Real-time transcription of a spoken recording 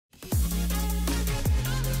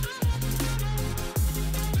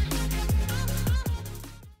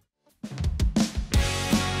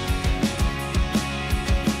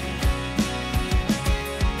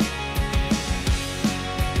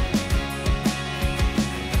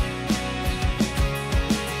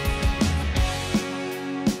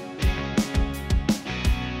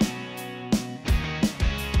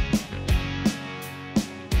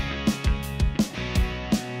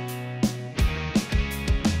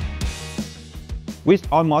With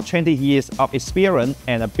almost 20 years of experience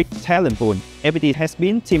and a big talent pool, FPT has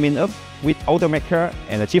been teaming up with automakers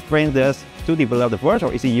and chip vendors to develop the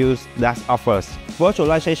virtual ECUs that offers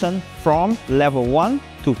virtualization from level 1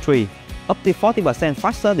 to 3, up to 40%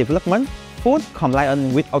 faster development, full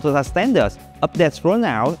compliance with AUTOSAR standards, updates run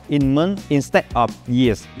out in months instead of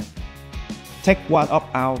years. Take one of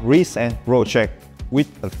our recent projects with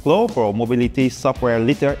a global mobility software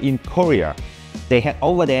leader in Korea. They had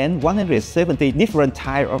over than 170 different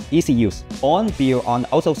types of ECUs, all built on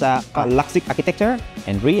AUTOSAR classic architecture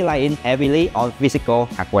and relying heavily on physical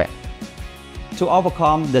hardware. To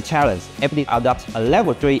overcome the challenge, FPT adopts a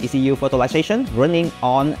level 3 ECU virtualization running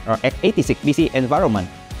on an x86 environment,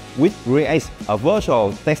 which creates a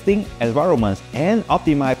virtual testing environment and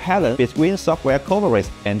optimized balance between software coverage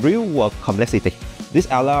and real-world complexity. This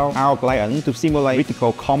allows our client to simulate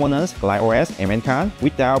critical components like OS and main card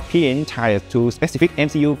without being tied to specific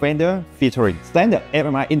MCU vendor featuring standard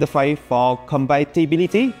FMI interface for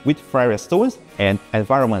compatibility with various tools and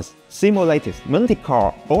environments, simulated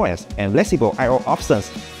multi-core OS and flexible I/O options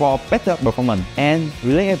for better performance, and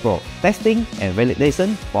reliable testing and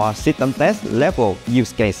validation for system test level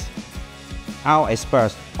use case. Our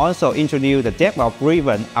experts also introduce the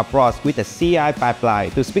DevOps-driven approach with the CI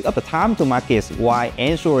pipeline to speed up the time to market while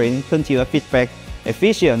ensuring continuous feedback,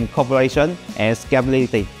 efficient cooperation, and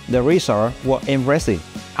scalability. The results were impressive.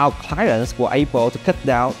 Our clients were able to cut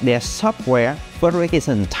down their software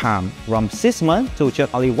verification time from 6 months to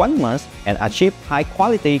just only 1 month and achieve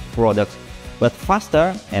high-quality products, but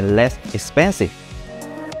faster and less expensive.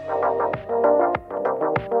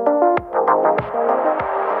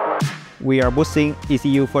 We are pushing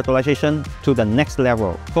ECU virtualization to the next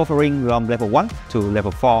level, covering from level 1 to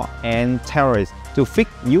level 4 and tailors to fit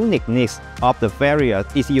unique needs of the various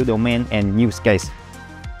ECU domain and use case.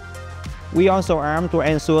 We also aim to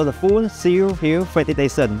ensure the full serial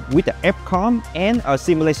validation with the FCOM and a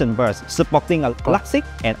simulation bus, supporting a classic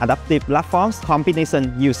and adaptive platforms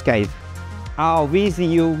combination use case. Our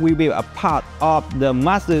VCU will be a part of the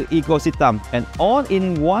master ecosystem, an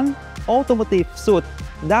all-in-one automotive suite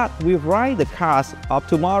that will ride the cars of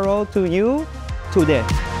tomorrow to you today.